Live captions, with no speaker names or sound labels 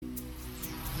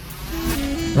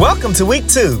Welcome to week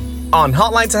 2 on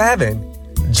Hotline to Heaven.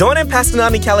 Join in Pastor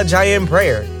Nony Kalejaiye in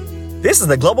prayer. This is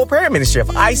the Global Prayer Ministry of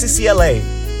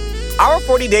ICCLA. Our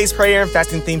 40 days prayer and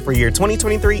fasting theme for year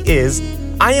 2023 is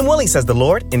I am willing, says the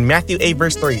Lord, in Matthew 8,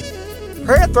 verse 3.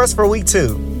 Prayer thrust for week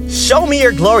 2. Show me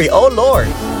your glory, O Lord.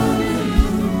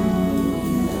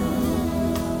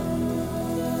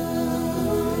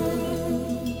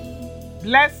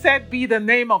 Blessed be the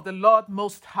name of the Lord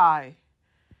Most High,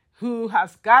 who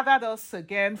has gathered us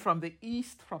again from the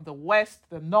east, from the west,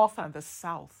 the north, and the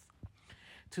south,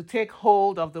 to take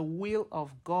hold of the will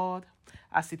of God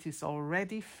as it is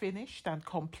already finished and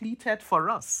completed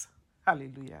for us.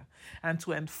 Hallelujah. And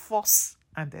to enforce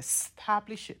and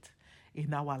establish it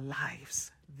in our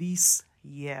lives this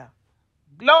year.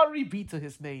 Glory be to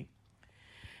his name.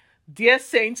 Dear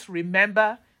saints,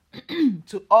 remember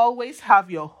to always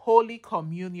have your Holy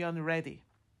Communion ready.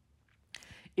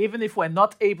 Even if we're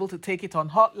not able to take it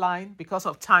on Hotline because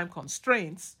of time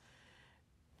constraints,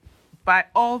 by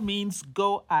all means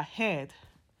go ahead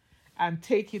and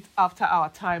take it after our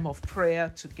time of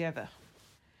prayer together.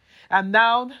 And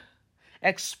now,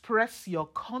 express your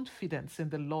confidence in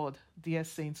the Lord, dear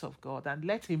saints of God, and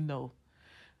let him know.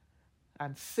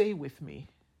 And say with me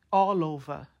all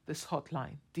over this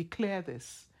hotline, declare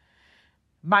this.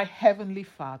 My Heavenly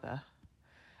Father,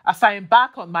 as I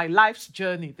embark on my life's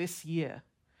journey this year,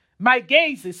 my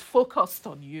gaze is focused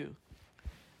on you.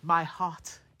 My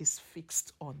heart is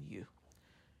fixed on you.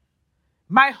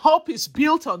 My hope is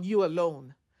built on you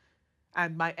alone,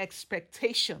 and my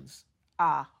expectations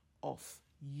are of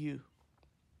you.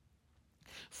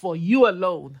 For you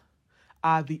alone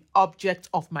are the object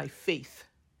of my faith.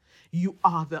 You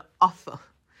are the author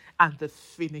and the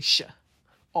finisher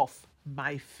of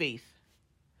my faith.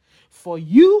 For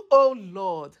you, O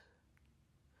Lord,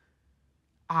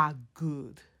 are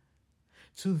good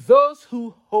to those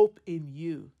who hope in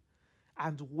you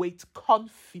and wait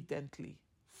confidently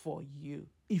for you.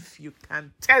 If you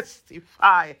can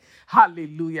testify,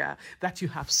 hallelujah, that you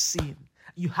have seen,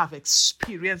 you have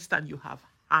experienced, and you have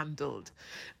handled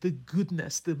the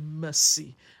goodness, the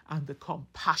mercy, and the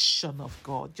compassion of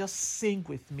God. Just sing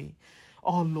with me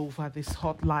all over this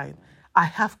hotline. I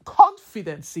have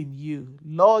confidence in you,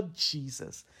 Lord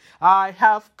Jesus. I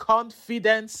have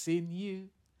confidence in you.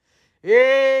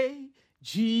 Hey,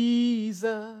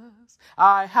 Jesus,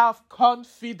 I have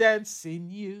confidence in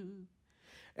you.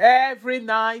 Every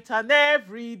night and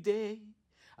every day,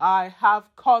 I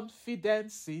have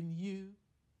confidence in you.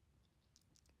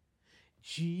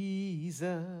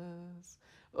 Jesus,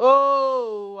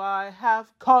 oh, I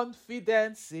have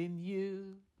confidence in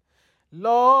you.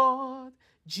 Lord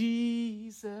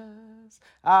Jesus,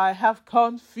 I have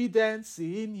confidence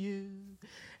in you.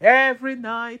 Every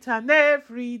night and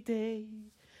every day,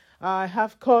 I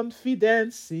have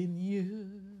confidence in you.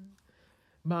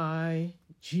 My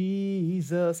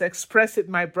Jesus, express it,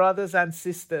 my brothers and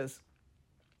sisters.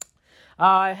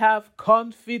 I have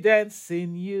confidence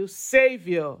in you,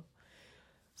 Savior.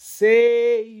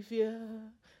 Savior,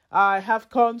 I have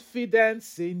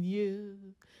confidence in you.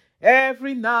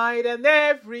 Every night and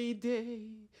every day,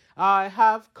 I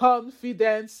have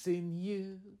confidence in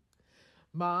you.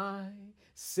 My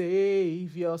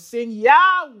Savior, sing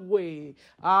Yahweh,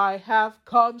 I have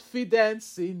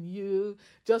confidence in you.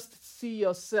 Just see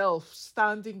yourself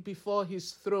standing before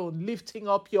his throne, lifting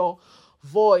up your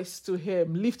voice to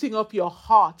him, lifting up your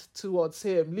heart towards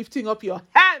him, lifting up your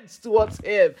hands towards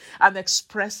him, and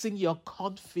expressing your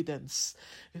confidence.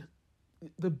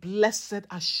 The blessed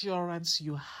assurance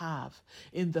you have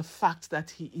in the fact that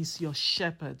he is your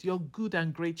shepherd, your good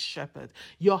and great shepherd,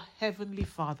 your heavenly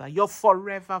Father, your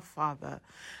forever Father.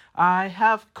 I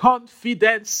have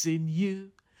confidence in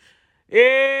you.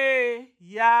 Hey,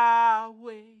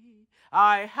 Yahweh,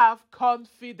 I have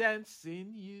confidence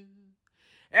in you.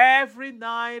 Every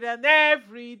night and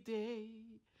every day,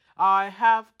 I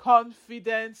have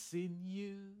confidence in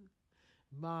you.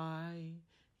 My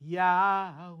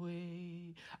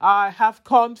Yahweh, I have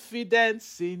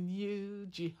confidence in you.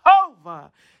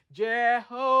 Jehovah,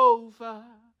 Jehovah,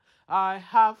 I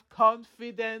have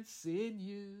confidence in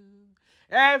you.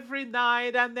 Every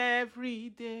night and every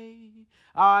day,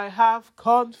 I have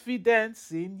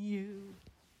confidence in you.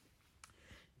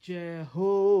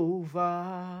 Jehovah.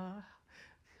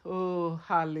 Oh,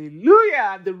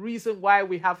 hallelujah. And the reason why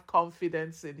we have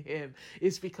confidence in him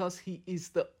is because he is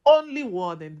the only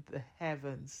one in the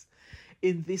heavens,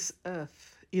 in this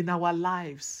earth, in our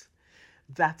lives,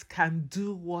 that can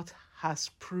do what has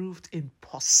proved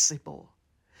impossible,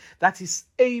 that is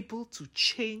able to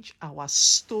change our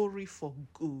story for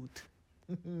good,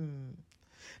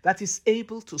 that is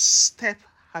able to step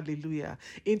hallelujah,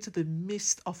 into the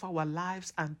midst of our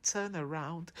lives and turn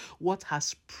around what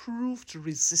has proved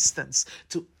resistance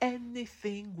to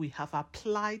anything we have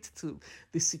applied to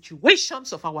the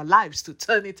situations of our lives to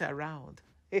turn it around.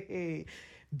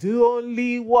 Do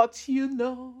only what you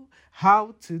know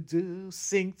how to do.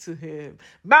 Sing to him.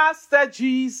 Master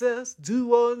Jesus,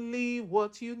 do only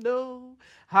what you know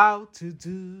how to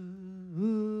do.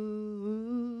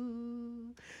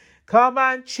 Come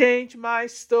and change my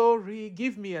story.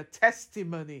 Give me a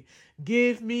testimony.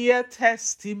 Give me a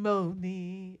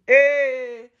testimony.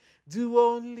 Hey, do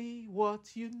only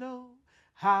what you know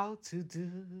how to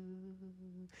do.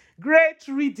 Great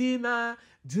Redeemer,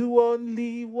 do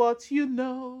only what you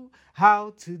know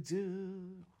how to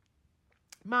do.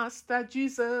 Master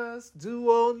Jesus, do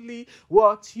only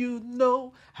what you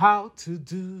know how to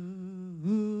do.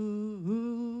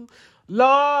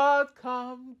 Lord,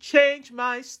 come change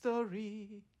my story.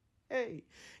 Hey,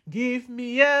 give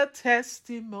me a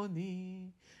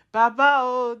testimony. Baba,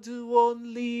 oh, do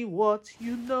only what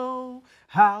you know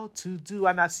how to do.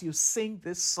 And as you sing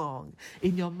this song,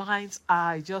 in your mind's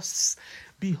eye, just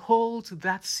behold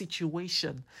that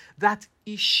situation, that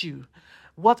issue,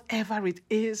 whatever it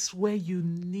is where you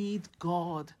need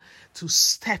God to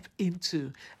step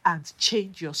into and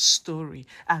change your story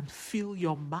and fill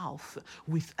your mouth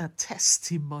with a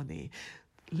testimony.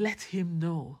 Let him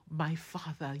know, my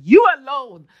Father, you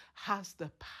alone has the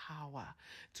power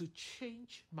to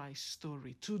change my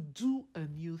story, to do a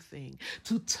new thing,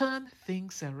 to turn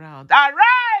things around.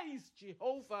 Arise,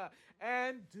 Jehovah,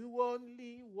 and do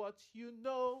only what you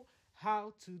know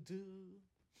how to do.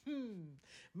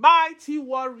 Mighty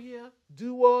warrior,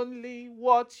 do only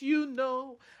what you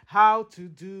know how to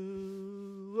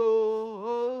do.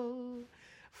 Oh,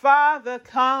 Father,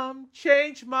 come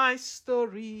change my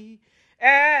story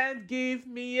and give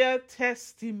me a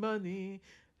testimony.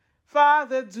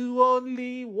 Father, do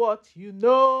only what you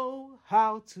know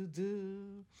how to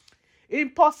do.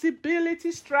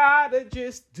 Impossibility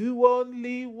strategist, do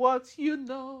only what you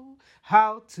know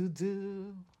how to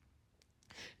do.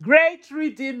 Great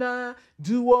Redeemer,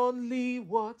 do only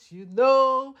what you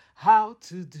know how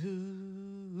to do.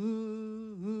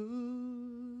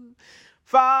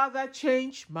 Father,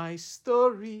 change my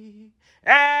story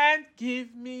and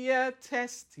give me a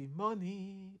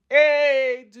testimony.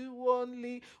 Hey, do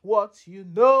only what you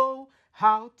know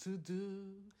how to do.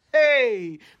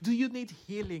 Hey, do you need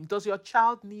healing? Does your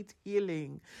child need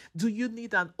healing? Do you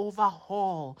need an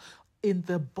overhaul in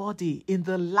the body, in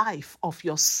the life of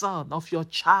your son, of your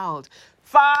child?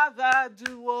 Father,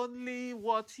 do only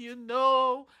what you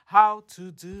know how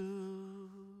to do.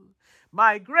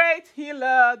 My great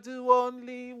healer, do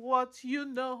only what you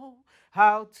know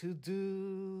how to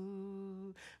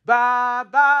do.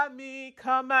 Baba, me,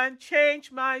 come and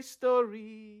change my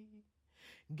story.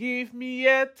 Give me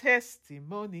a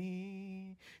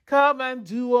testimony. Come and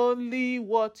do only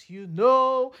what you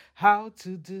know how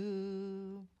to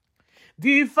do.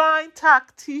 Divine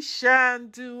tactician,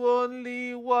 do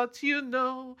only what you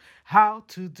know how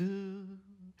to do.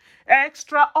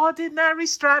 Extraordinary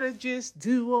strategist,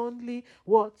 do only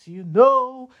what you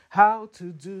know how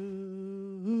to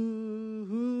do.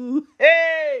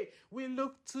 Hey, we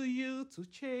look to you to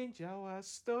change our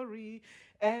story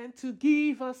and to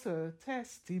give us a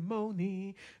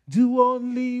testimony. Do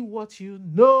only what you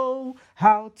know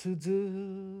how to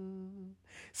do.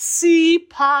 Sea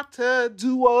Potter,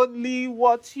 do only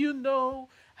what you know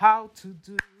how to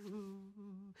do.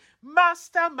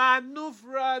 Master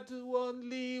Maneuverer, do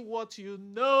only what you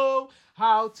know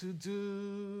how to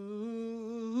do.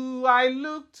 I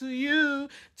look to you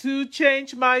to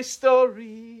change my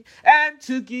story and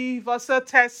to give us a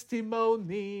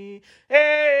testimony.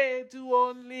 Hey, do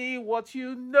only what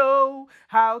you know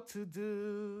how to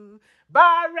do.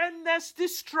 Barrenness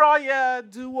destroyer,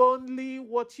 do only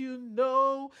what you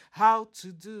know how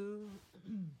to do.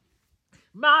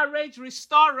 Marriage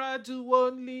restorer, do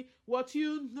only what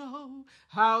you know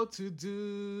how to do.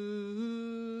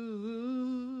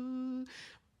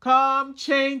 Come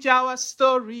change our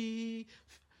story.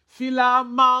 Fill our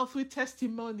mouth with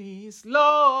testimonies.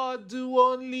 Lord, do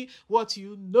only what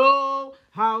you know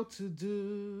how to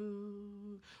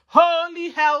do. Holy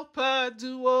Helper,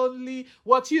 do only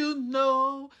what you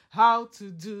know how to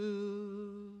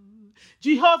do.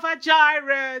 Jehovah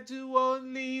Jireh, do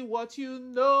only what you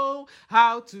know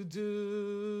how to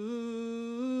do.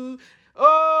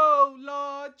 Oh,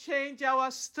 Lord, change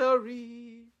our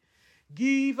story.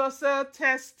 Give us a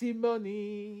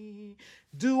testimony.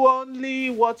 Do only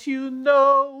what you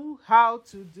know how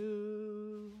to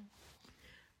do.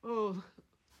 Oh,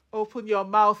 open your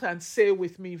mouth and say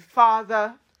with me,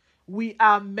 Father, we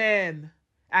are men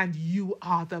and you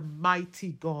are the mighty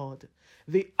God,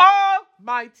 the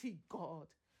Almighty God.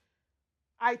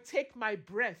 I take my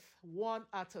breath one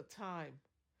at a time,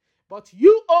 but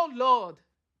you, O Lord,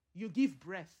 you give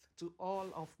breath to all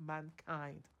of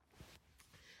mankind.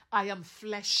 I am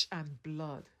flesh and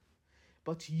blood,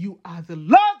 but you are the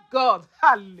Lord God,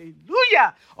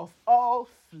 hallelujah, of all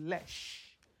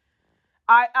flesh.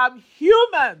 I am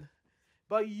human,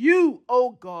 but you,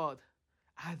 O God,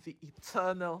 are the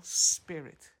eternal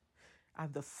Spirit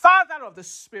and the Father of the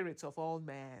spirits of all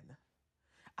men.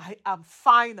 I am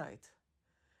finite,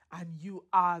 and you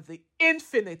are the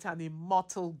infinite and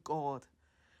immortal God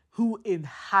who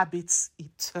inhabits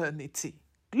eternity.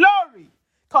 Glory!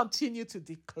 Continue to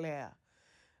declare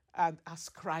and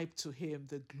ascribe to him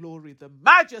the glory, the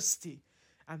majesty,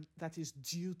 and that is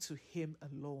due to him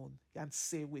alone. And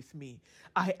say with me,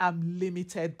 I am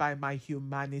limited by my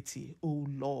humanity, O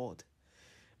Lord.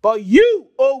 But you,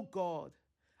 O God,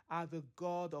 are the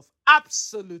God of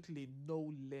absolutely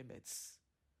no limits.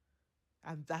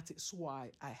 And that is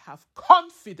why I have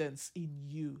confidence in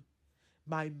you,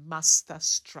 my master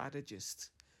strategist,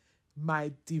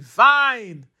 my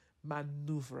divine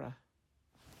maneuverer,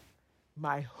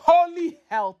 my holy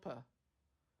helper,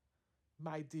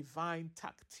 my divine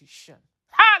tactician.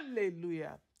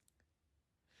 Hallelujah.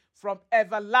 From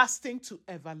everlasting to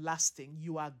everlasting,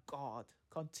 you are God.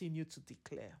 Continue to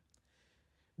declare.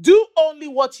 Do only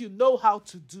what you know how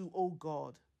to do, O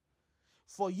God.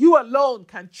 For you alone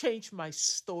can change my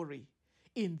story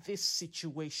in this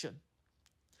situation.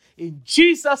 In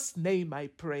Jesus' name I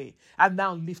pray. And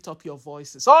now lift up your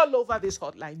voices. All over this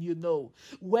hotline, you know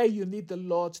where you need the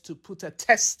Lord to put a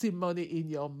testimony in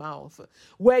your mouth.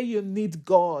 Where you need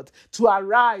God to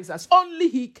arise as only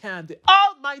he can. The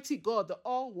Almighty God, the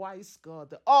all-wise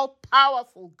God, the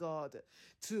all-powerful God,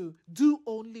 to do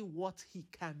only what he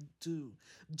can do.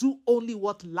 Do only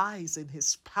what lies in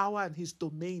his power and his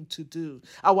domain to do.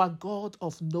 Our God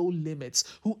of no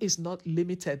limits, who is not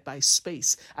limited by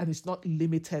space and is not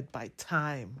limited by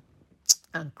time.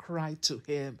 And cry to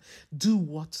him. Do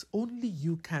what only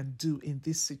you can do in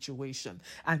this situation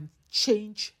and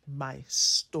change my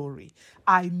story.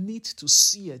 I need to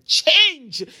see a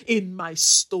change in my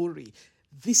story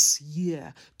this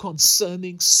year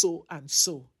concerning so and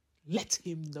so. Let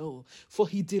him know, for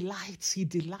he delights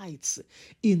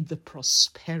in the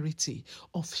prosperity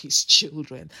of his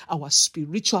children. Our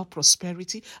spiritual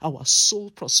prosperity, our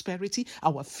soul prosperity,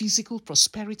 our physical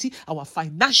prosperity, our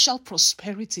financial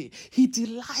prosperity. He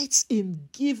delights in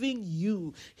giving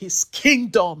you his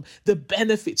kingdom, the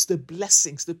benefits, the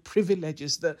blessings, the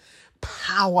privileges, the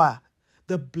power,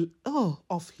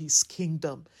 of his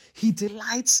kingdom. He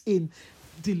delights in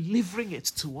delivering it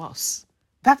to us.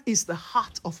 That is the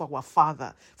heart of our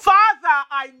Father. Father,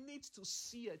 I need to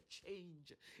see a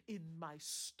change in my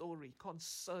story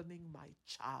concerning my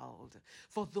child.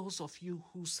 For those of you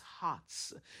whose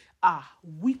hearts are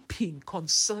weeping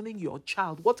concerning your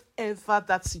child, whatever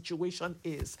that situation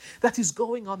is that is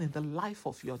going on in the life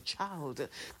of your child,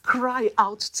 cry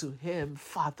out to him,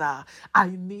 Father, I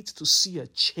need to see a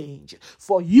change.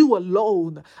 For you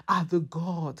alone are the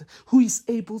God who is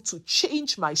able to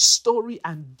change my story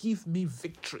and give me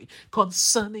victory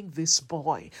concerning this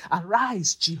boy.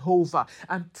 Arise, Jehovah,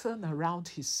 and turn around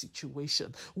his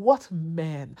situation. What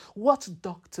men, what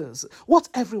doctors, what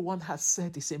everyone has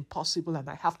said is impossible and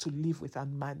I have to live with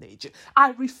and manage.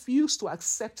 I refuse to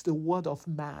accept the word of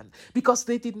man because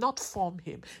they did not form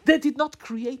him. They did not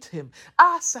create him.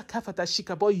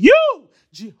 But you,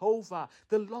 Jehovah,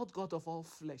 the Lord God of all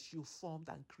flesh, you formed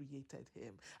and created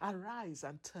him. Arise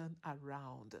and turn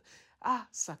around.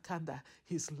 Sakanda,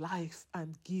 his life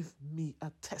and give me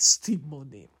a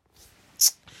testimony.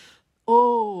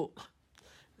 Oh,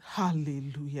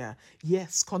 hallelujah.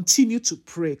 Yes, continue to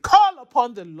pray. Call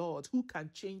upon the Lord who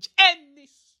can change any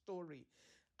story.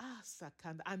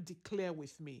 Sakanda, and declare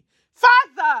with me,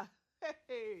 Father,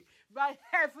 my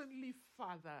heavenly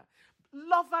Father,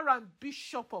 lover and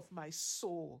bishop of my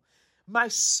soul, my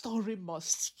story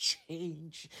must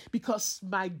change because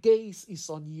my gaze is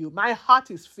on you. My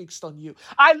heart is fixed on you.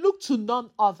 I look to none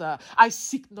other. I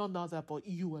seek none other but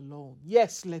you alone.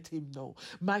 Yes, let him know.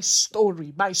 My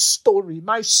story must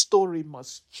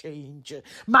change.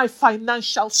 My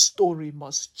financial story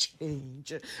must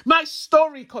change. My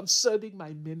story concerning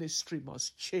my ministry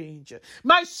must change.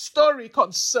 My story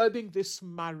concerning this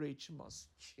marriage must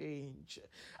change.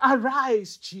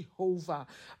 Arise, Jehovah,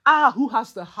 who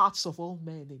has the hearts of all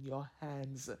men in your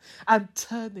hands, and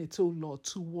turn it, O Lord,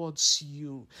 towards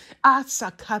you.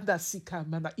 Sakanda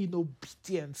sikamana, in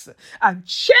obedience, and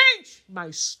change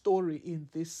my story in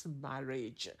this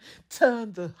marriage.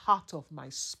 Turn the heart of my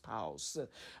spouse,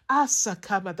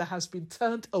 Sakama, that has been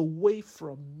turned away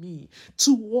from me,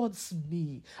 towards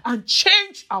me, and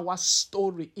change our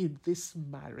story in this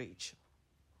marriage.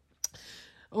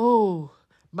 Oh,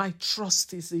 my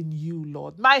trust is in you,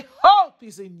 Lord. My hope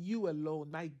is in you alone.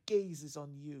 My gaze is on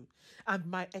you. And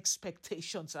my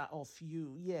expectations are of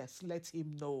you. Yes, let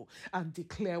him know and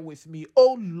declare with me,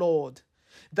 oh Lord,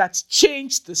 that's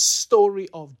changed the story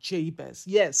of Jabez.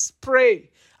 Yes, pray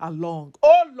along.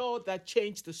 Oh Lord, that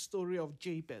changed the story of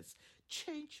Jabez.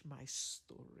 Change my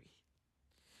story.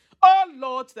 Oh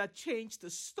Lord, that changed the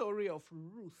story of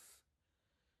Ruth.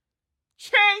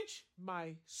 Change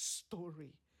my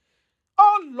story.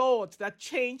 Oh Lord, that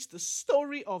changed the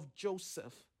story of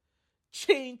Joseph.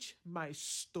 Change my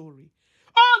story.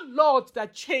 Oh Lord,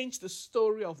 that changed the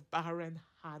story of barren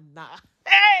Hannah.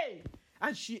 Hey!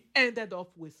 And she ended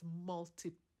up with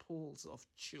multiples of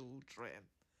children.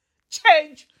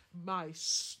 Change my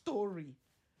story.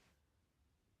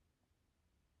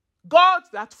 God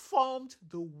that formed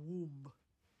the womb,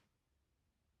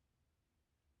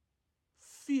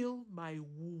 fill my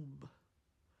womb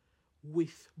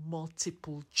with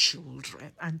multiple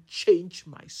children and change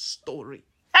my story.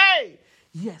 Hey!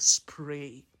 Yes,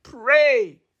 pray.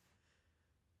 Pray.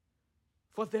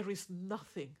 For there is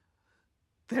nothing.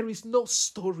 There is no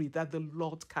story that the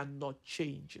Lord cannot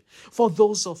change. For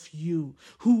those of you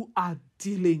who are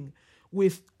dealing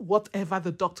with whatever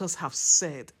the doctors have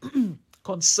said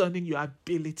concerning your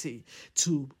ability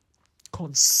to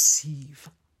conceive,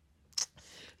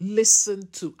 listen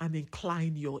to and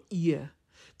incline your ear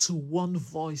to one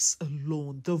voice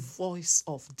alone, the voice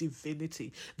of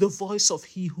divinity, the voice of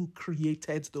he who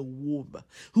created the womb,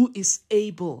 who is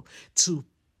able to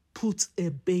put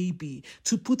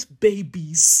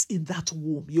babies in that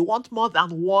womb. You want more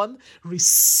than one?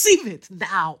 Receive it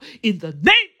now in the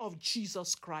name of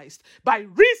Jesus Christ, by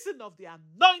reason of the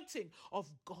anointing of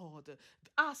God.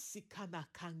 Asikana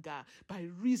kanga, by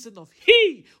reason of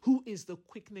he who is the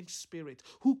quickening spirit,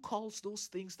 who calls those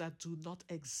things that do not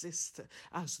exist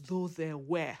as though they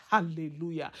were.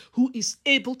 Hallelujah. Who is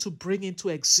able to bring into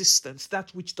existence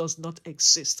that which does not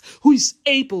exist, who is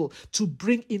able to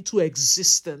bring into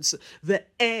existence the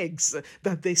eggs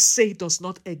that they say does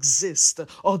not exist,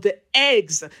 or the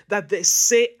eggs that they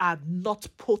say are not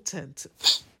potent.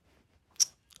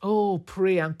 Oh,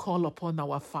 pray and call upon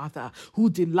our Father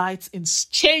who delights in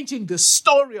changing the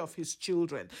story of his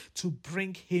children to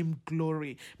bring him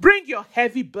glory. Bring your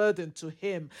heavy burden to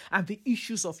him and the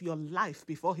issues of your life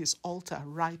before his altar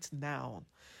right now.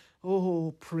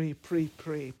 Oh, pray, pray,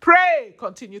 pray. Pray!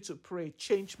 Continue to pray.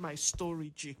 Change my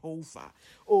story, Jehovah.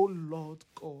 Oh, Lord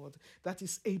God, that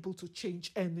is able to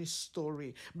change any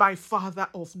story. My Father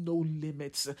of no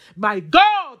limits. My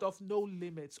God of no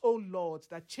limits. Oh, Lord,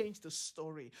 that changed the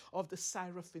story of the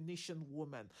Syrophoenician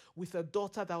woman with a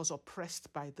daughter that was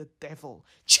oppressed by the devil.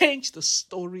 Change the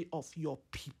story of your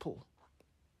people.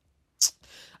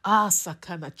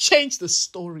 Sakana, change the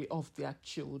story of their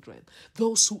children.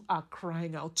 Those who are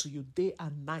crying out to you day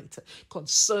and night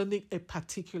concerning a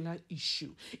particular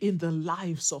issue in the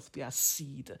lives of their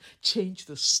seed. Change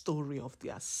the story of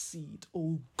their seed,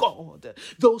 oh God.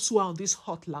 Those who are on this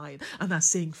hotline and are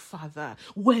saying, Father,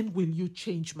 when will you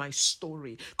change my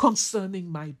story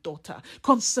concerning my daughter,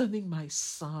 concerning my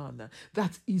son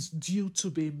that is due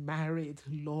to be married,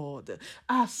 Lord?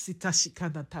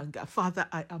 Father,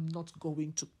 I am not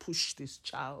going to push this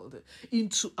child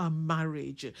into a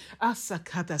marriage.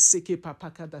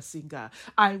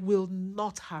 I will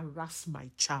not harass my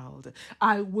child.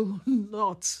 I will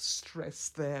not stress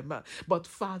them. But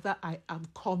Father, I am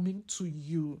coming to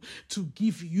you to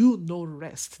give you no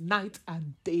rest night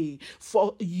and day.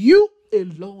 For you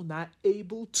alone are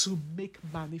able to make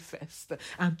manifest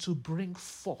and to bring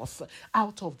forth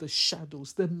out of the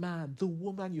shadows the man, the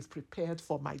woman you've prepared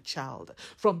for my child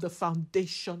from the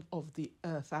foundation of the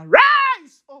earth.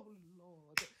 Arise, oh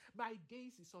Lord. My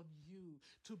gaze is on you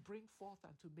to bring forth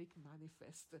and to make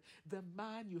manifest the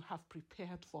man you have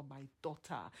prepared for my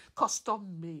daughter,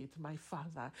 custom made, my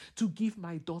Father, to give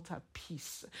my daughter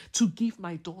peace, to give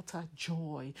my daughter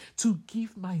joy, to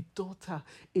give my daughter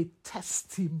a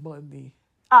testimony.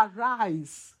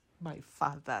 Arise, my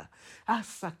Father,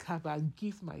 Asakaba, and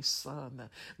give my son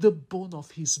the bone of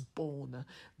his bone,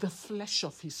 the flesh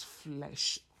of his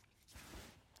flesh.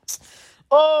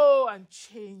 Oh, and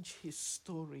change his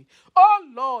story. Oh,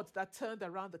 Lord, that turned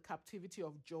around the captivity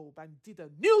of Job and did a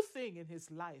new thing in his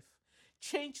life.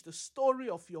 Change the story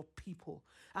of your people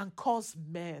and cause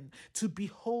men to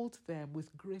behold them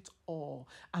with great awe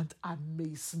and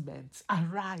amazement.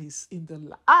 Arise in the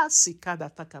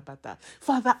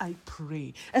Father, I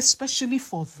pray, especially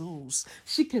for those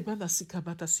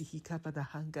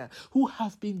who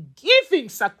have been giving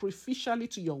sacrificially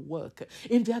to your work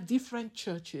in their different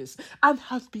churches and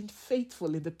have been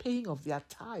faithful in the paying of their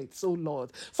tithes, oh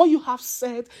Lord. For you have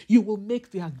said you will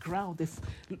make their ground a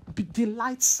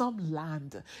delightsome land.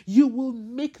 You will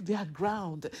make their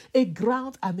ground a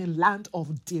ground and a land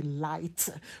of delight.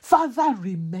 Father,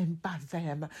 remember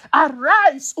them.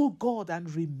 Arise, O God,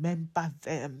 and remember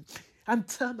them. And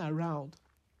turn around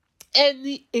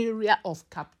any area of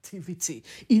captivity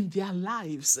in their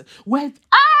lives where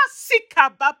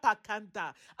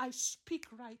I speak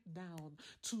right now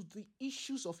to the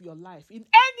issues of your life in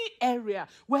any area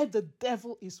where the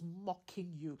devil is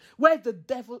mocking you, where the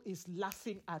devil is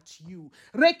laughing at you.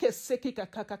 By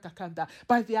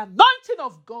the anointing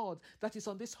of God that is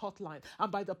on this hotline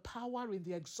and by the power in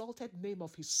the exalted name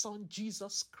of his son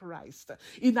Jesus Christ,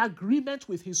 in agreement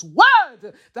with his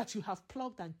word that you have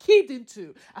plugged and keyed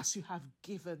into as you have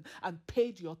given and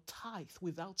paid your tithe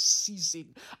without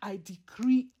ceasing, I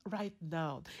decree right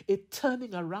now a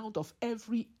turning around of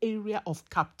every area of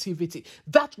captivity,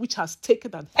 that which has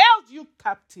taken and held you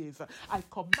captive. I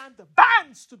command the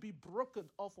bands to be broken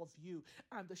off of you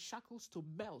and the shackles to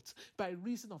melt by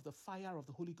reason of the fire of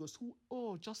the Holy Ghost.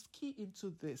 Just key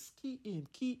into this, key in,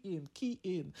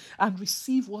 and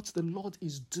receive what the Lord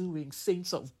is doing,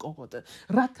 saints of God.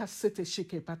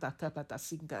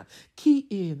 Key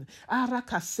in,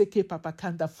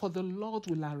 for the Lord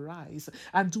will arise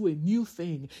and do a new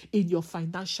thing in your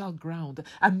financial ground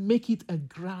and make it a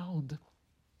ground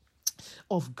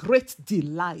of great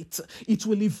delight. It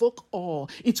will evoke awe.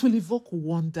 It will evoke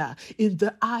wonder in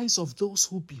the eyes of those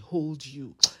who behold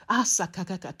you. And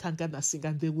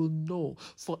they will know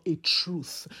for a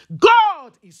truth,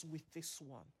 God is with this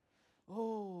one.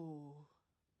 Oh.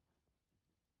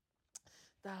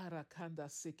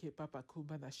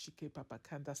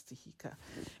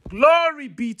 Glory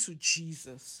be to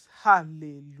Jesus.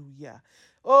 Hallelujah.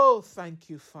 Oh, thank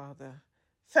you, Father.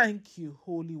 Thank you,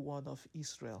 Holy One of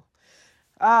Israel.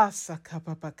 And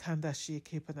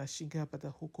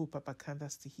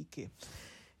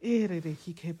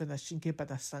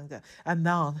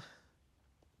now,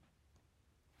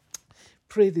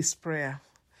 pray this prayer.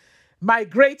 My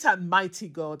great and mighty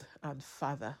God and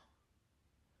Father,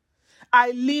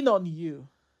 I lean on you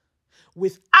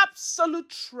with absolute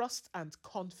trust and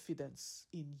confidence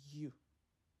in you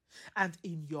and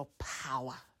in your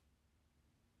power.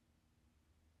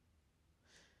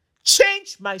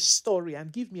 Change my story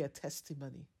and give me a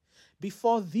testimony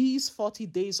before these 40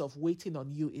 days of waiting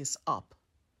on you is up.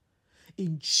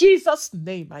 In Jesus'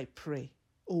 name I pray,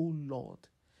 oh Lord.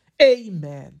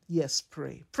 Amen. Yes,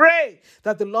 pray. Pray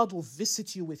that the Lord will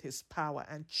visit you with his power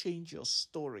and change your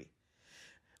story.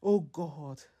 Oh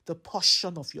God, the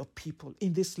portion of your people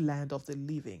in this land of the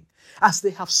living, as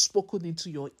they have spoken into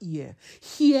your ear.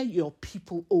 Hear your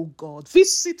people, oh God.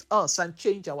 Visit us and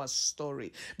change our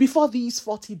story before these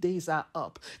 40 days are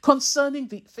up, concerning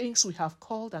the things we have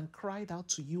called and cried out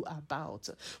to you about.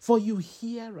 For you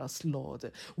hear us,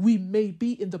 Lord. We may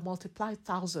be in the multiplied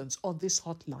thousands on this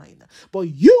hotline, but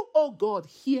you, oh God,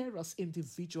 hear us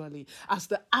individually as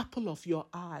the apple of your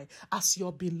eye, as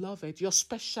your beloved, your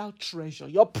special treasure,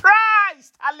 your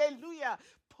prized, hallelujah,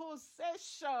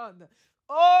 possession.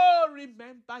 Oh,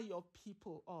 remember your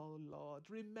people, oh Lord.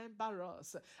 Remember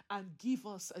us and give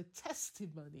us a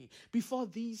testimony before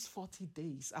these 40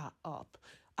 days are up.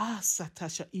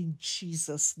 Satasha, in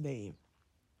Jesus' name.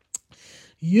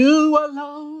 You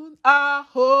alone are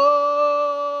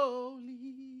holy,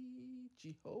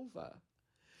 Jehovah.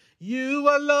 You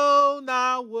alone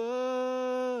are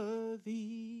worthy.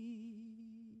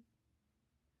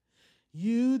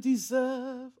 You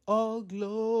deserve all glory.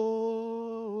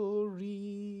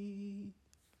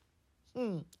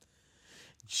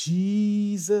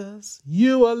 Jesus,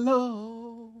 you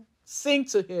alone. Sing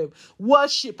to him,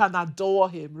 worship and adore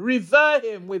him, revere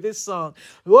him with this song.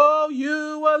 Oh,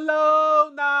 you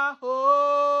alone are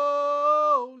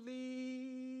holy.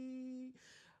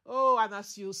 Oh, and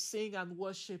as you sing and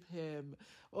worship him,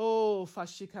 oh,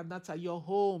 Fashikanata, your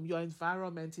home, your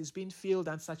environment is being filled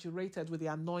and saturated with the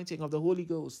anointing of the Holy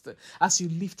Ghost as you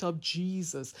lift up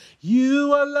Jesus.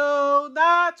 You alone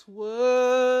are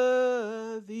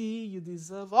worthy. You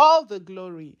deserve all the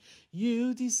glory.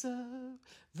 You deserve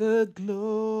the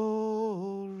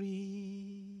glory.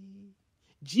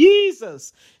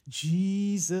 Jesus,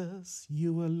 Jesus,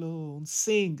 you alone.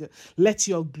 Sing, let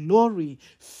your glory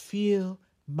fill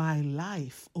my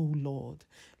life, O Lord.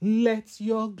 Let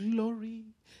your glory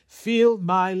fill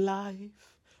my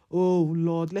life, O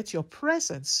Lord. Let your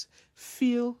presence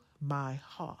fill my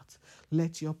heart.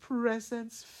 Let your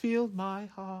presence fill my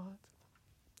heart.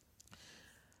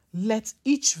 Let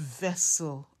each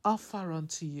vessel offer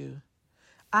unto you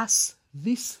as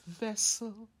this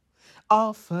vessel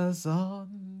offers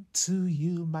unto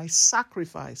you my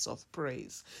sacrifice of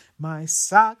praise, my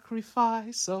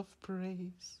sacrifice of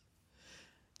praise.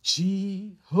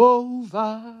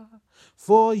 Jehovah,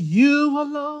 for you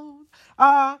alone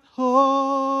art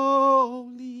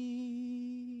holy.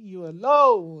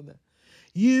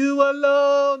 You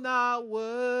alone are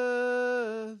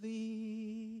worthy.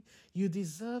 You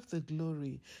deserve the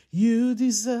glory. You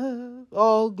deserve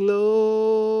all glory.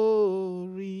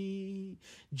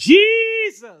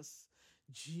 Jesus,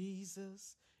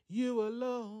 Jesus, you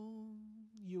alone,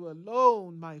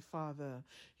 my Father.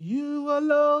 You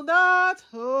alone art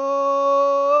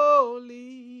holy.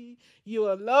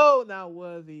 You alone are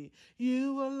worthy.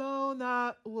 You alone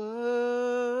are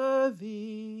worthy.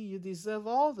 You deserve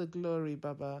all the glory,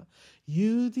 Baba.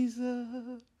 You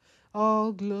deserve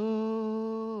all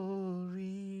glory.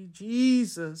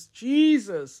 Jesus,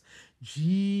 Jesus,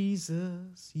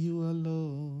 Jesus, you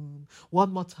alone.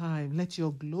 One more time. Let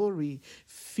your glory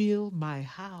fill my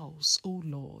house, O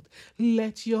Lord.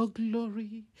 Let your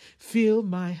glory fill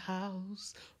my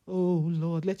house, oh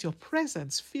Lord. Let your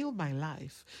presence fill my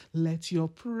life. Let your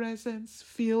presence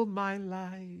fill my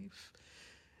life.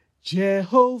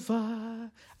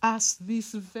 Jehovah, as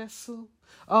this vessel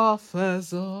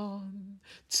offers on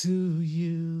to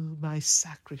you my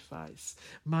sacrifice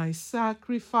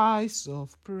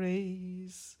of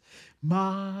praise.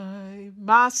 My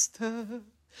Master,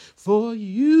 for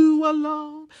you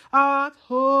alone art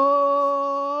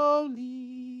holy.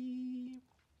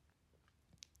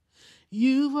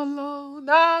 You alone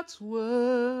art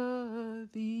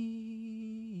worthy.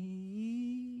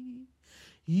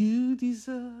 You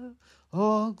deserve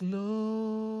all glory.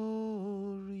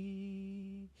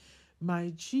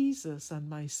 My Jesus and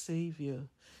my Savior,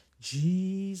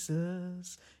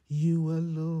 Jesus, you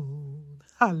alone.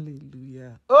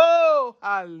 Hallelujah. Oh,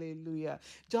 hallelujah.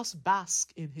 Just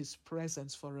bask in his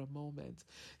presence for a moment.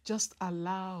 Just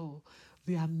allow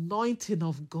the anointing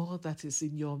of God that is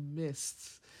in your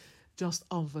midst just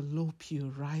envelope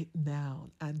you right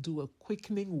now and do a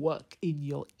quickening work in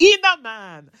your inner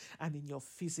man and in your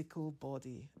physical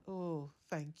body. Oh,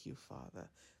 thank you, Father.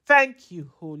 Thank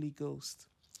you, Holy Ghost.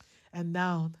 And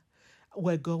now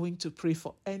we're going to pray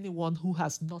for anyone who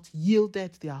has not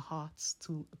yielded their hearts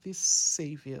to this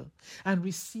Savior and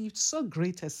received so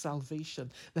great a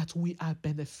salvation that we are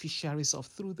beneficiaries of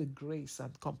through the grace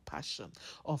and compassion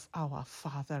of our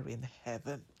Father in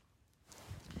heaven.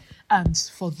 And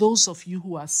for those of you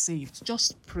who are saved,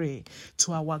 just pray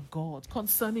to our God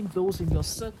concerning those in your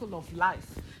circle of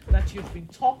life that you've been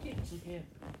talking to him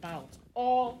about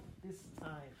all this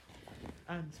time.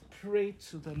 And pray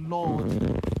to the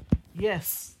Lord.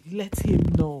 Yes, let him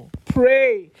know.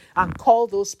 Pray and call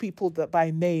those people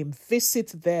by name. Visit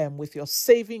them with your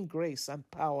saving grace and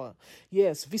power.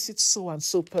 Yes, visit so and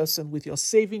so person with your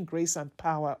saving grace and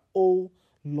power, O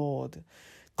Lord.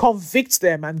 Convict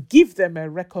them and give them a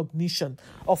recognition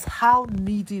of how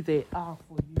needy they are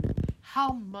for you,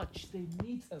 how much they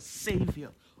need a Savior,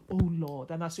 oh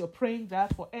Lord. And as you're praying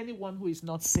that for anyone who is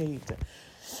not saved,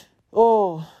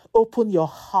 oh, open your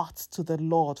heart to the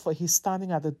Lord, for he's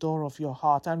standing at the door of your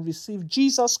heart, and receive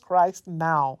Jesus Christ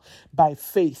now by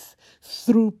faith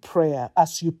through prayer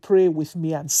as you pray with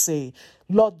me and say,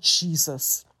 Lord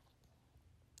Jesus,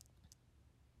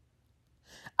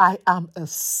 I am a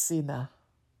sinner,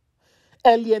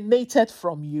 alienated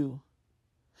from you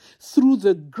through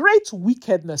the great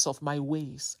wickedness of my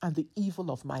ways and the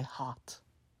evil of my heart.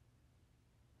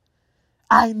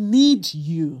 I need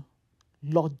you,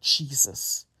 Lord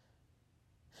Jesus.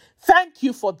 Thank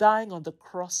you for dying on the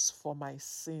cross for my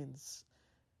sins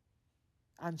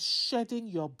and shedding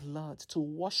your blood to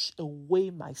wash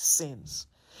away my sins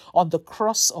on the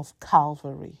cross of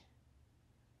Calvary.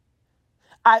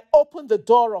 I open the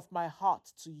door of my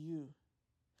heart to you,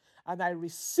 and I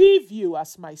receive you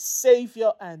as my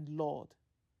Savior and Lord.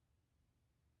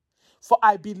 For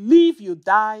I believe you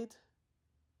died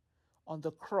on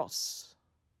the cross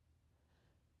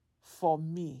for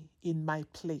me in my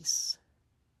place.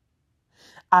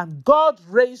 And God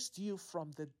raised you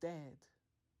from the dead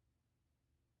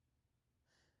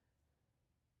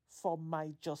for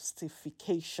my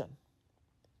justification.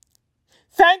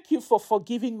 Thank you for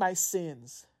forgiving my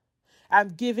sins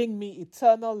and giving me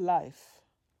eternal life.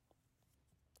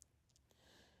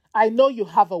 I know you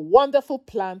have a wonderful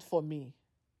plan for me.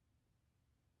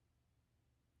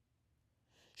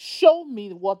 Show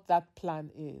me what that plan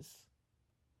is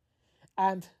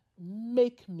and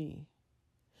make me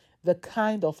the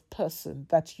kind of person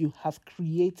that you have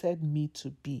created me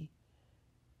to be.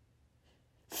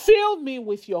 Fill me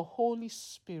with your Holy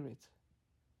Spirit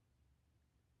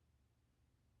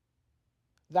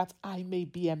that I may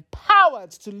be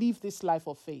empowered to live this life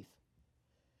of faith.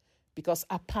 Because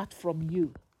apart from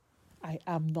you, I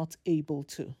am not able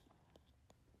to.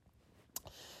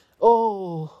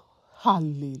 Oh,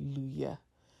 hallelujah.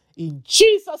 In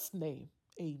Jesus' name,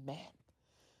 amen.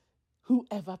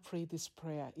 Whoever prayed this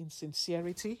prayer in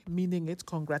sincerity, meaning it,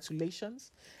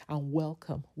 congratulations and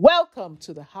welcome. Welcome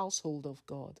to the household of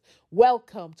God.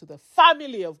 Welcome to the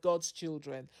family of God's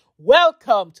children.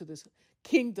 Welcome to the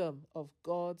kingdom of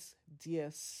God's dear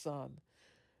Son.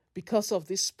 Because of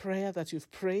this prayer that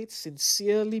you've prayed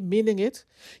sincerely, meaning it,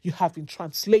 you have been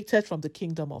translated from the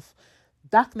kingdom of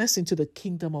darkness into the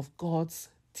kingdom of God's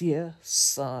dear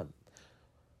Son.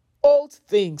 Old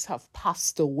things have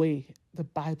passed away, the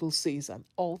Bible says, and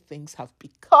all things have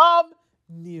become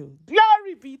new.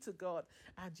 Glory be to God.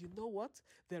 And you know what?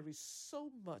 There is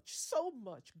so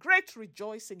much great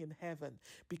rejoicing in heaven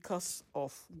because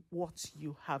of what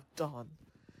you have done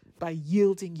by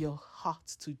yielding your heart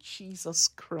to Jesus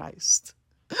Christ.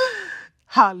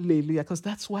 Hallelujah. Because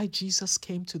that's why Jesus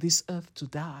came to this earth to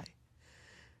die.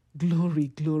 Glory,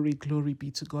 glory, glory be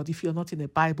to God. If you're not in a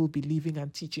Bible believing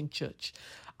and teaching church,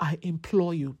 I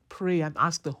implore you, pray and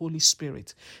ask the Holy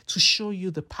Spirit to show you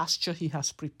the pasture he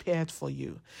has prepared for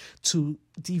you to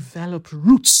develop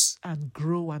roots and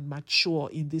grow and mature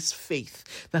in this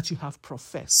faith that you have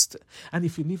professed. And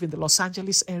if you live in the Los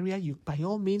Angeles area, by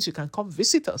all means, you can come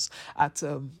visit us at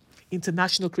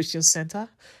International Christian Center,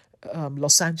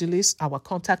 Los Angeles. Our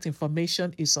contact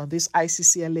information is on this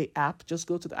ICCLA app. Just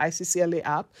go to the ICCLA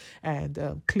app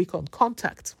and click on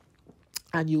contact,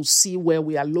 and you'll see where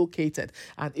we are located.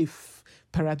 And if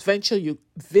peradventure you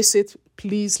visit,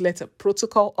 please let a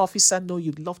protocol officer know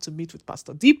you'd love to meet with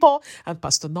Pastor Deepo and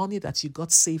Pastor Nony, that you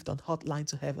got saved on Hotline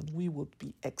to Heaven. We would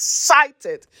be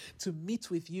excited to meet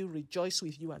with you, rejoice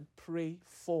with you, and pray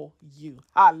for you.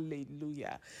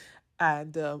 Hallelujah.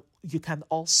 And you can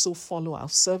also follow our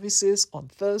services on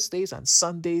Thursdays and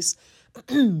Sundays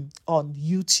on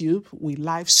YouTube. We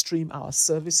live stream our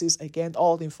services. Again,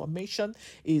 all the information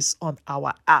is on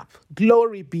our app.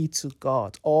 Glory be to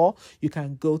God. Or you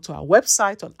can go to our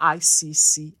website on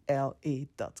iccla.com.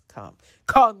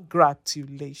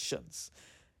 Congratulations.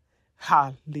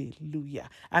 Hallelujah.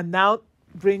 And now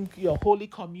bring your Holy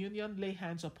Communion. Lay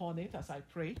hands upon it as I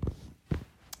pray.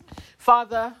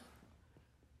 Father,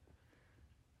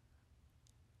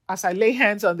 as I lay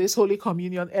hands on this Holy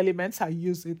Communion elements, I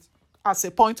use it as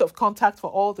a point of contact for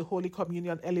all the Holy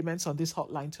Communion elements on this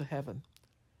Hotline to Heaven.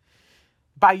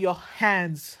 By your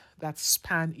hands that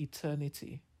span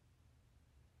eternity,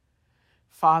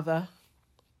 Father,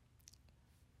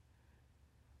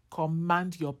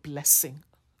 command your blessing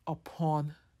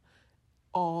upon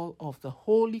all of the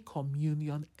Holy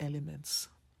Communion elements.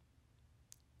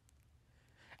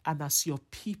 And as your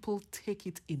people take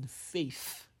it in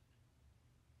faith,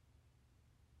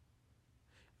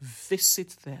 visit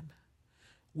them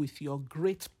with your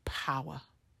great power.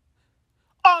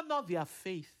 Honor their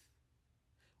faith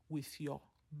with your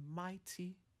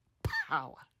mighty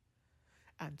power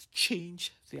and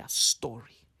change their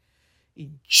story.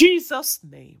 In Jesus'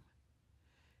 name,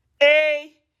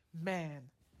 amen.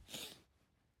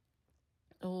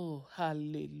 Oh,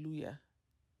 hallelujah.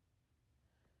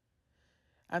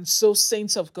 And so,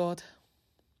 saints of God,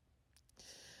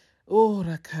 oh,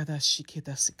 Rakada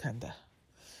Shikeda Sikanda.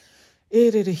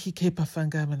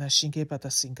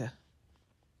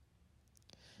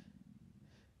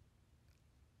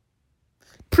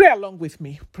 Pray along with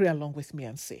me. Pray along with me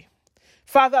and say,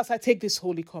 Father, as I take this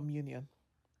Holy Communion,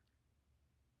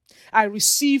 I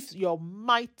receive the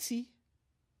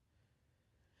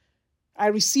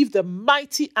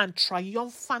mighty and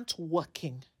triumphant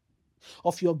working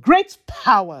of your great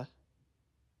power,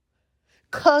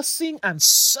 cursing and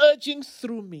surging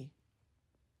through me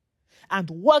and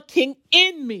working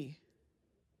in me.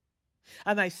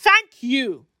 And I thank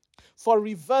you for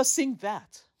reversing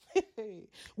that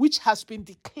which has been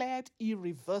declared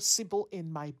irreversible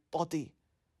in my body,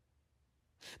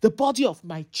 the body of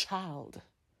my child,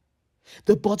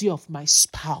 the body of my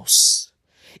spouse.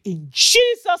 In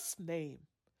Jesus' name,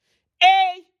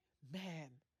 amen.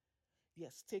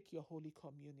 Yes, take your Holy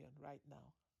Communion right now.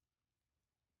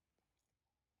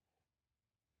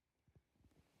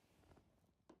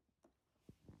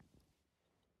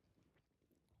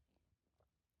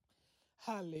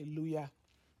 Hallelujah.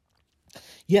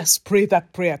 Yes, pray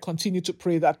that prayer. Continue to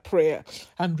pray that prayer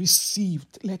and receive.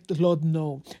 Let the Lord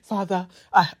know. Father,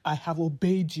 I have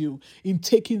obeyed you in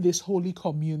taking this Holy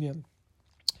Communion,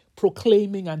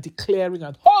 proclaiming and declaring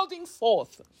and holding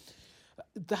forth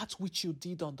that which you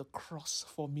did on the cross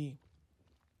for me.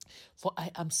 For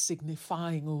I am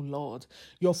signifying, O Lord,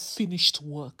 your finished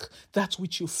work, that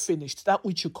which you finished, that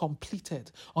which you completed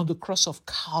on the cross of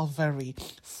Calvary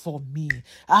for me.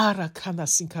 And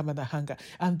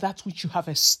that which you have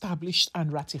established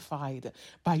and ratified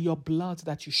by your blood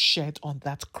that you shed on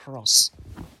that cross.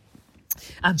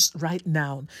 And right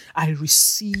now, I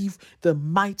receive the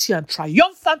mighty and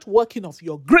triumphant working of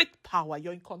your great power,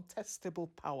 your incontestable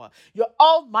power, your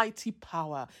almighty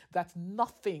power, that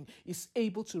nothing is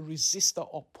able to resist or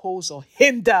oppose or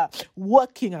hinder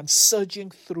working and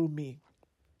surging through me.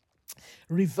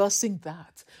 Reversing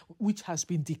that which has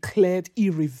been declared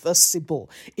irreversible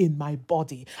in my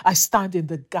body. I stand in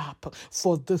the gap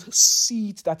for the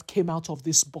seed that came out of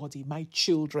this body, my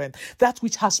children. That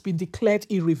which has been declared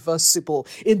irreversible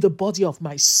in the body of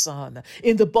my son,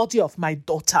 in the body of my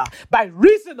daughter, by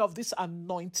reason of this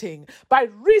anointing, by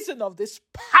reason of this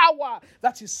power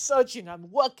that is surging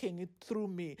and working through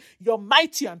me, your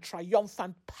mighty and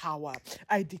triumphant power.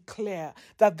 I declare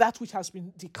that that which has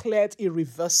been declared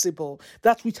irreversible,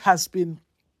 that which has been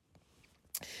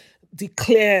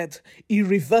declared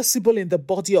irreversible in the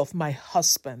body of my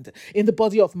husband, in the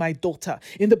body of my daughter,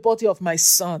 in the body of my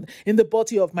son, in the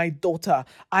body of my daughter,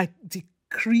 I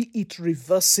decree it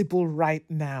reversible right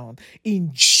now.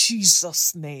 In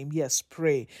Jesus' name, yes,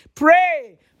 pray.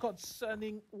 Pray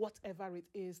concerning whatever it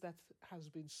is that has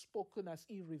been spoken as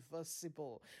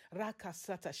irreversible.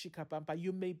 Rakasata shikabamba.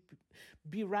 You may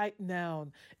be right now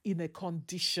in a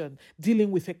condition, dealing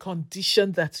with a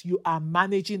condition that you are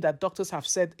managing, that doctors have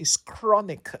said is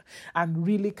chronic and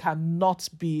really cannot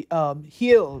be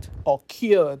healed or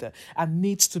cured and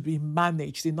needs to be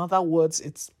managed. In other words,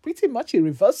 it's pretty much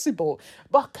irreversible.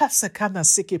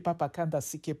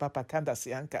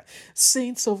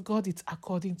 Saints of God, it's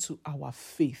according to our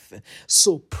faith.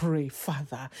 So pray,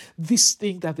 Father, this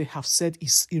thing that they have said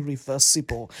is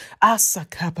irreversible.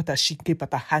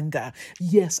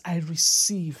 Yes, I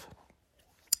receive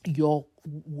your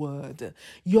word,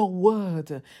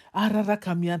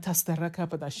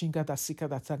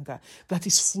 that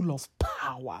is full of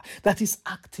power, that is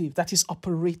active, that is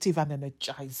operative and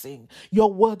energizing.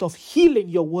 Your word of healing,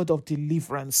 your word of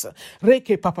deliverance. By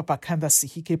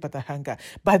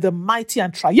the mighty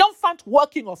and triumphant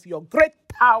working of your great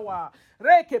power.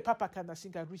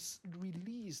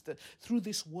 Released through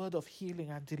this word of healing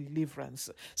and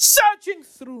deliverance, surging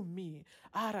through me.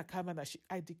 I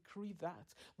decree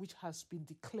that which has been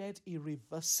declared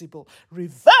irreversible,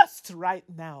 reversed right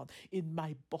now in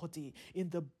my body, in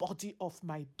the body of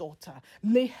my daughter.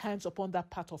 Lay hands upon that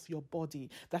part of your body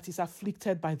that is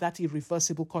afflicted by that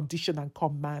irreversible condition and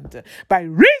command. By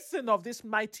reason of this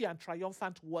mighty and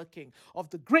triumphant working of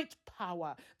the great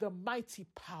power, the mighty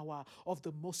power of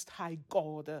the Most High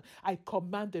God, I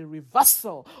command a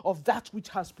reversal of that which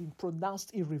has been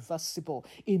pronounced irreversible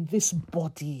in this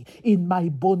body, in my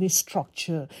bony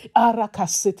structure, in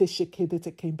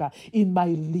my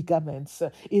ligaments,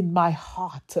 in my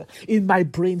heart, in my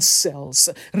brain cells,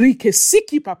 in the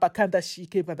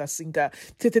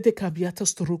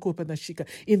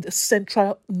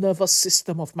central nervous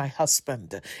system of my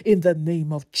husband, in the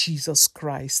name of Jesus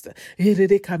Christ.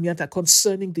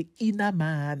 Concerning the inner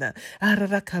man,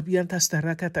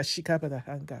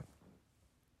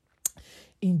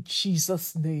 in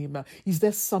Jesus' name. Is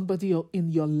there somebody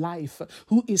in your life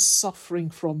who is suffering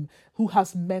from, who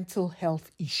has mental health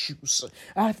issues?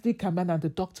 And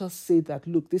the doctors say that,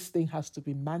 look, this thing has to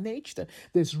be managed.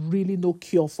 There's really no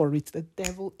cure for it. The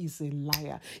devil is a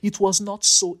liar. It was not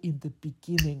so in the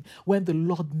beginning when the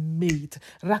Lord made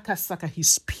Rakasaka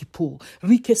his people.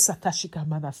 Rike Satashika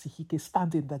Manasihike,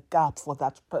 stand in the gap for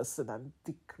that person and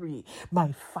decree,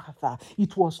 my Father,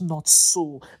 it was not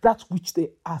so. That which they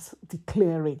are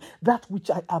declaring, that which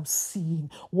I am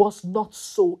seeing, was not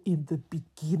so in the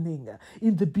beginning.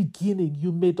 In the beginning,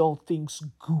 you made all things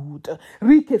good.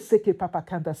 I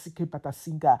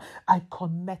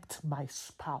connect my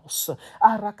spouse.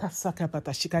 I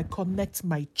connect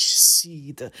my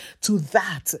seed to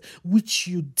that which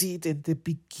you did in the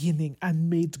beginning and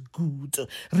made good.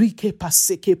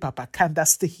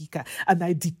 And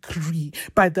I decree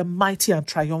by the mighty and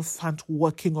triumphant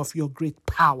working of your great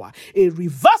power, a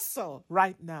reversal right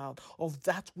right now of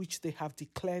that which they have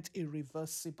declared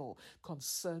irreversible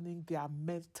concerning their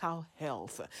mental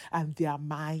health and their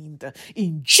mind.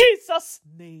 In Jesus'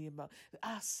 name,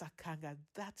 Asakanga,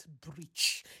 that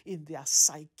breach in their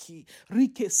psyche.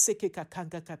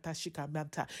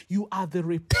 You are the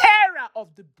repairer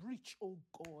of the breach, oh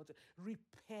God.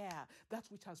 Repair that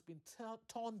which has been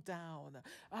torn down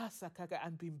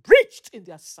and been breached in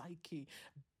their psyche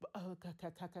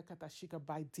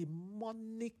by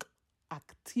demonic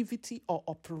activity or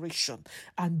operation,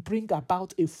 and bring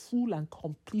about a full and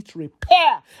complete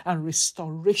repair and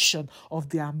restoration of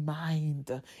their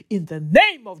mind in the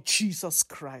name of Jesus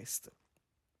Christ.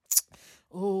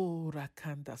 Oh,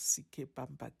 Rakanda Sike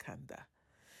Bambakanda.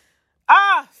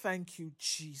 Thank you,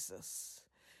 Jesus.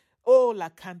 Oh,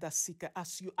 Lakanda Sika,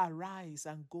 as you arise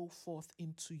and go forth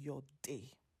into your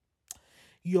day,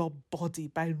 your body,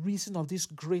 by reason of this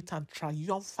great and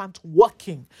triumphant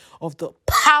working of the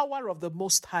power of the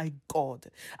Most High God,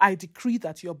 I decree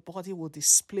that your body will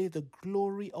display the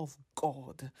glory of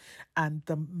God and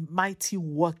the mighty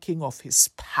working of his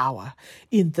power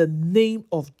in the name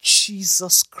of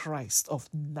Jesus Christ of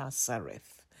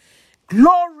Nazareth.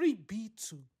 Glory be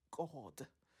to God.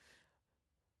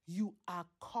 You are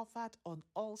covered on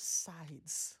all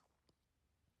sides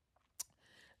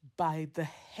by the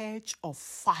hedge of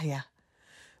fire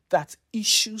that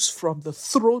issues from the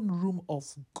throne room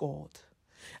of God,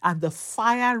 and the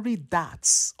fiery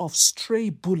darts of stray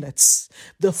bullets,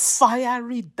 the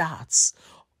fiery darts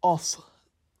of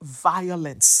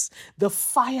violence, the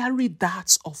fiery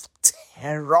darts of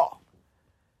terror,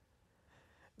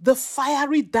 the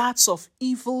fiery darts of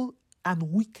evil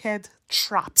and wicked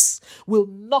traps will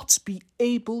not be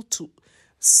able to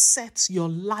set your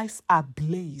life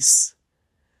ablaze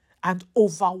and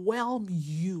overwhelm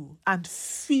you and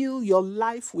fill your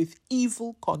life with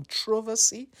evil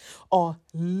controversy or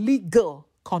legal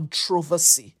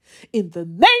controversy. In the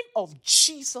name of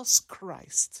Jesus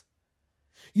Christ,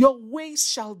 your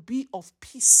ways shall be of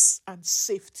peace and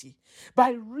safety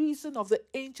by reason of the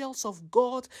angels of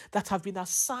God that have been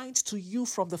assigned to you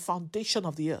from the foundation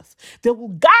of the earth. They will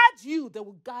guard you. They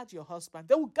will guard your husband.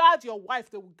 They will guard your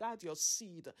wife. They will guard your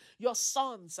seed, your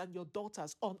sons and your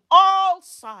daughters on all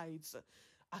sides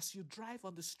as you drive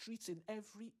on the streets in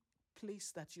every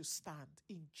place that you stand,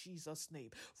 in Jesus'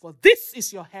 name. For this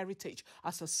is your heritage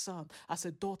as a son, as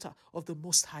a daughter of the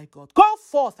Most High God. Go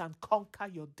forth and conquer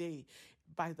your day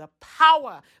by the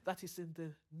power that is in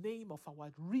the name of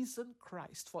our risen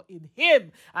Christ. For in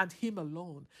him and him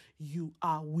alone, you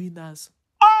are winners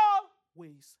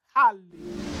always. Hallelujah.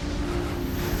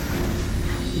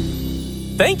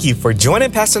 Thank you for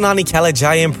joining Pastor Nony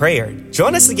Kalejaiye in prayer.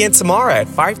 Join us again tomorrow at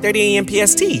 5:30 a.m.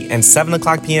 PST and 7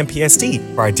 o'clock p.m. PST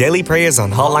for our daily prayers on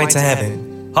Hotline to Heaven.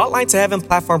 Hotline to Heaven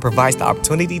platform provides the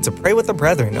opportunity to pray with the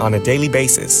brethren on a daily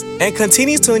basis and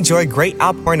continues to enjoy great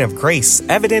outpouring of grace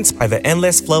evidenced by the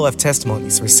endless flow of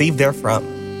testimonies received therefrom.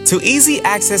 To easy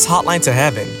access Hotline to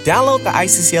Heaven, download the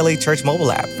ICCLA Church mobile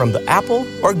app from the Apple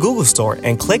or Google Store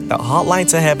and click the Hotline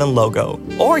to Heaven logo,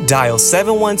 or dial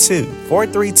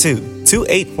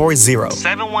 712-432-2840.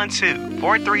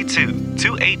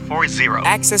 712-432-2840.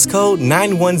 Access code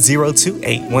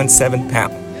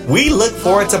 9102817#. We look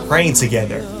forward to praying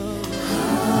together.